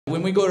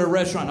When we go to a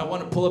restaurant, I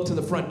want to pull up to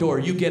the front door.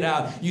 You get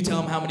out. You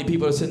tell them how many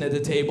people are sitting at the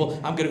table.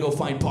 I'm going to go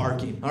find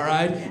parking, all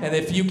right? And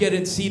if you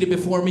get seated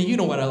before me, you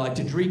know what I like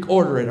to drink.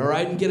 Order it, all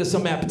right? And get us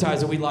some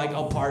appetizer we like.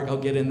 I'll park. I'll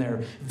get in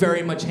there.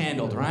 Very much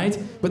handled,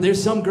 right? But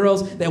there's some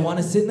girls that want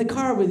to sit in the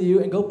car with you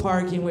and go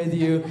parking with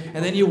you.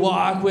 And then you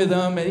walk with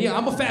them. And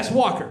I'm a fast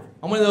walker.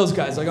 I'm one of those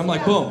guys. I'm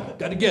like, boom,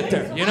 got to get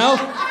there, you know?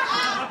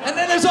 And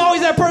then there's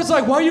always that person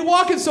like, why are you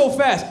walking so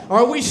fast?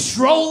 Are we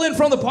strolling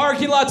from the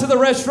parking lot to the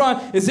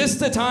restaurant? Is this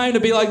the time to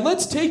be like,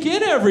 let's take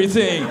in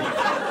everything?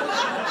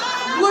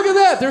 Look at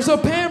that. There's a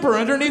Pamper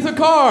underneath a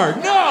car.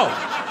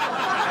 No!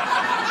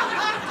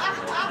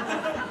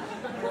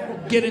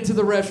 Get into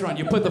the restaurant.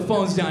 You put the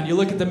phones down. You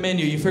look at the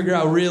menu. You figure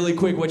out really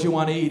quick what you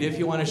want to eat. If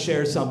you want to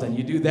share something,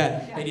 you do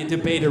that, and you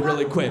debate it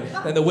really quick.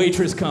 Then the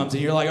waitress comes,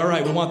 and you're like, all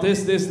right, we want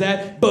this, this,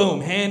 that.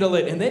 Boom, handle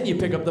it. And then you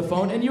pick up the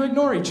phone, and you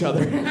ignore each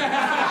other.